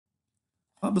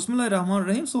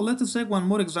Bismillahirrahmanirrahim. So let us take one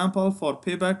more example for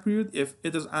payback period if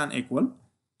it is unequal.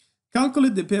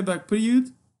 Calculate the payback period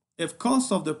if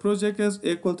cost of the project is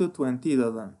equal to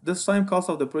 20,000. This time cost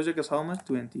of the project is how much?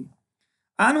 20.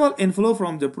 Annual inflow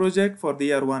from the project for the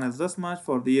year 1 is this much,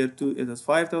 for the year 2 it is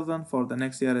 5,000, for the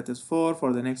next year it is 4,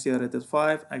 for the next year it is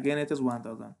 5, again it is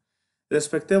 1,000.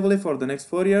 Respectively for the next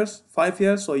 4 years, 5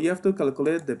 years, so you have to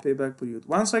calculate the payback period.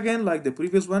 Once again, like the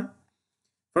previous one,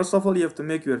 first of all, you have to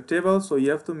make your table, so you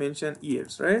have to mention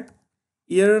years, right?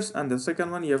 Years, and the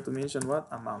second one, you have to mention what?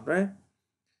 Amount, right?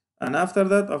 And after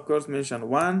that, of course, mention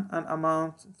one and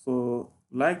amount. So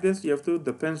like this, you have to,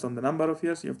 depends on the number of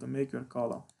years, you have to make your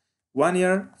column. 1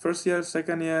 year, first year,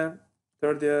 second year,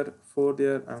 third year, fourth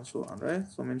year, and so on, right?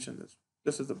 So mention this.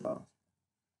 This is the balance.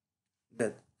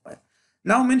 Good. Fine.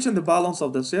 Now mention the balance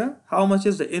of this year. How much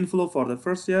is the inflow for the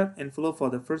first year? Inflow for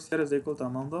the first year is equal to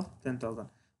amount of 10,000.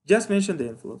 Just mention the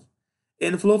inflows.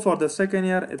 Inflow for the second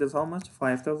year, it is how much?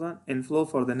 5,000. Inflow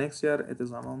for the next year, it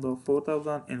is amount of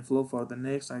 4,000. Inflow for the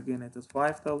next, again, it is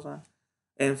 5,000.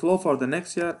 Inflow for the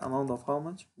next year, amount of how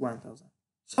much? 1,000.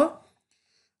 So,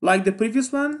 like the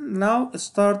previous one, now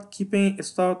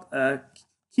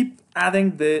keep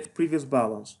adding the previous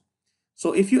balance.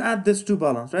 So if you add this two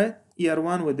balance, right? Year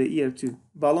 1 with the year 2,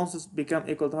 balances become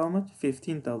equal to how much?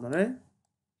 15,000, right?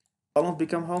 Balance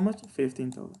become how much?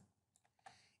 15,000.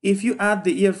 If you add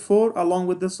the year 4 along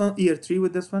with this one, year 3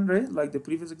 with this one, right? Like the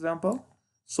previous example.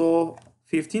 So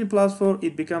 15 plus 4,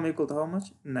 it become equal to how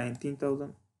much?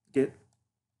 19,000. Get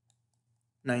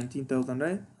 19,000,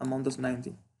 right? Amount is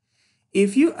 19.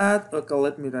 If you add, okay,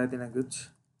 let me write in a good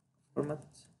format.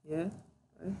 Yeah,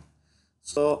 right?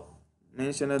 So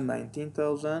mention it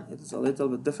 19,000. It is a little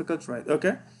bit difficult, right?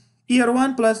 Okay. Year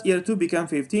 1 plus year 2 become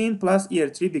 15 plus year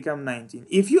 3 become 19.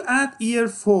 If you add year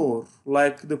 4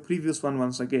 like the previous one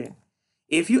once again,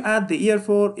 if you add the year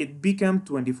 4, it become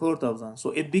 24,000.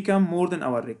 So it become more than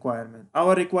our requirement.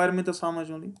 Our requirement is how much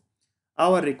only?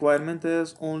 Our requirement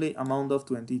is only amount of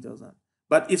 20,000.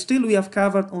 But still we have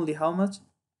covered only how much?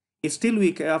 Still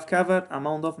we have covered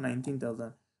amount of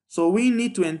 19,000. So we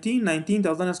need 20,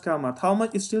 19,000 is covered. How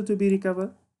much is still to be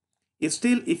recovered? It's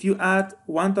still, if you add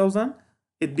 1,000,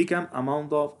 it become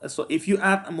amount of, so if you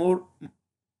add more,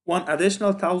 one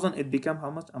additional 1,000, it become how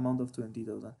much? Amount of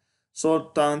 20,000.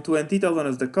 So 20,000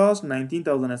 is the cost,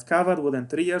 19,000 is covered within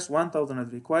 3 years, 1,000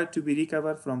 is required to be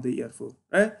recovered from the year 4,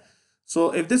 right?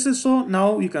 So if this is so,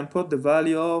 now you can put the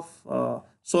value of,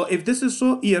 so if this is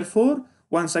so, year 4,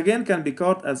 once again can be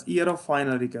called as year of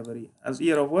final recovery. As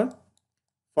year of what?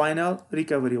 Final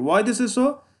recovery. Why this is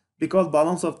so? Because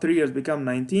balance of 3 years become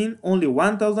 19. Only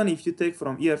 1,000 if you take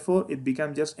from year 4, it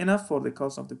becomes just enough for the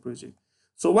cost of the project.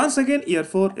 So once again, year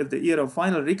 4 is the year of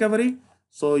final recovery.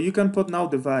 So you can put now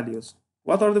the values.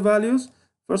 What are the values?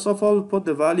 First of all, put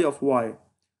the value of y.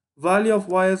 Value of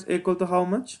y is equal to how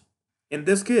much? In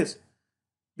this case,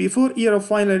 before year of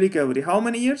final recovery, how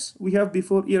many years we have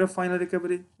before year of final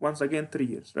recovery? Once again, 3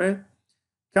 years, right?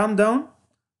 Come down,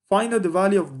 find out the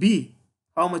value of b.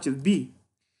 How much is b?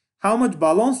 How much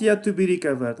balance yet to be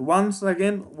recovered? Once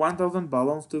again, 1,000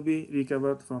 balance to be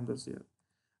recovered from this year.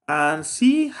 And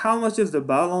see how much is the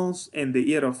balance in the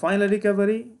year of final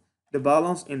recovery. The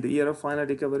balance in the year of final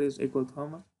recovery is equal to how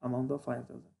much? Amount of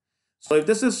 5,000. So if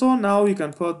this is so, now you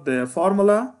can put the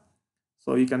formula.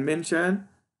 So you can mention,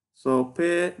 so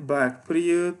payback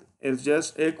period is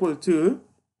just equal to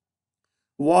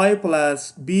y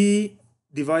plus b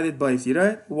divided by c,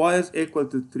 right? Y is equal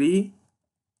to 3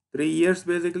 years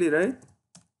basically, right?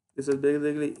 This is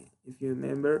basically, if you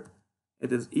remember, it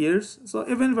is years. So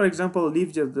even for example,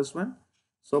 leave just this one.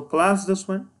 So plus this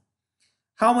one.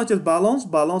 How much is balance?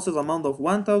 Balance is amount of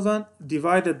 1,000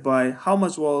 divided by how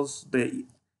much was the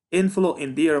inflow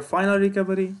in the year of final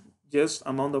recovery? Just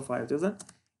amount of 5,000.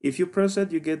 If you press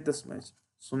it, you get this much.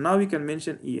 So now we can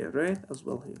mention year, right? As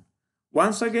well here.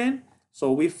 Once again,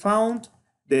 so we found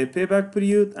the payback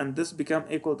period, and this become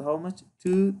equal to how much?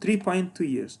 3.2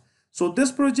 years. So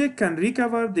this project can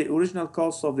recover the original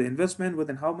cost of the investment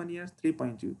within how many years?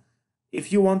 3.2.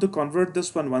 If you want to convert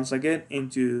this one once again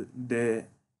into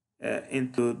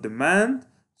demand,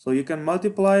 so you can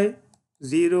multiply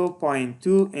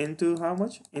 0.2 into how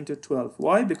much? Into 12.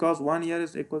 Why? Because 1 year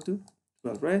is equal to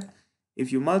 12, right?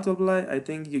 If you multiply, I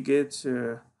think you get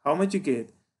how much you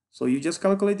get. So you just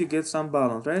calculate, you get some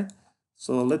balance, right?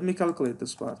 So let me calculate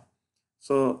this part.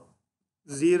 So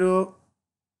 0,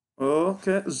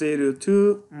 okay,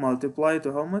 0.2 multiply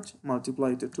to how much?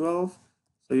 Multiply to 12.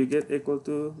 So you get equal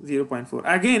to 0.4.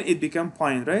 Again, it become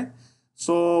point, right?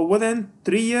 So within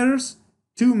 3 years,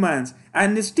 2 months.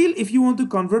 And still, if you want to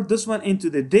convert this one into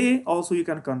the day, also you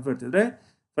can convert it, right?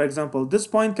 For example, this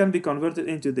point can be converted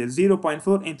into the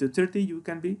 0.4 into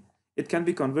 30. It can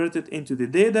be converted into the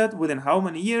day that within how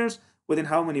many years, within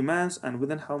how many months, and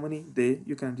within how many days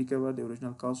you can recover the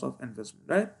original cost of investment,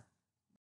 right?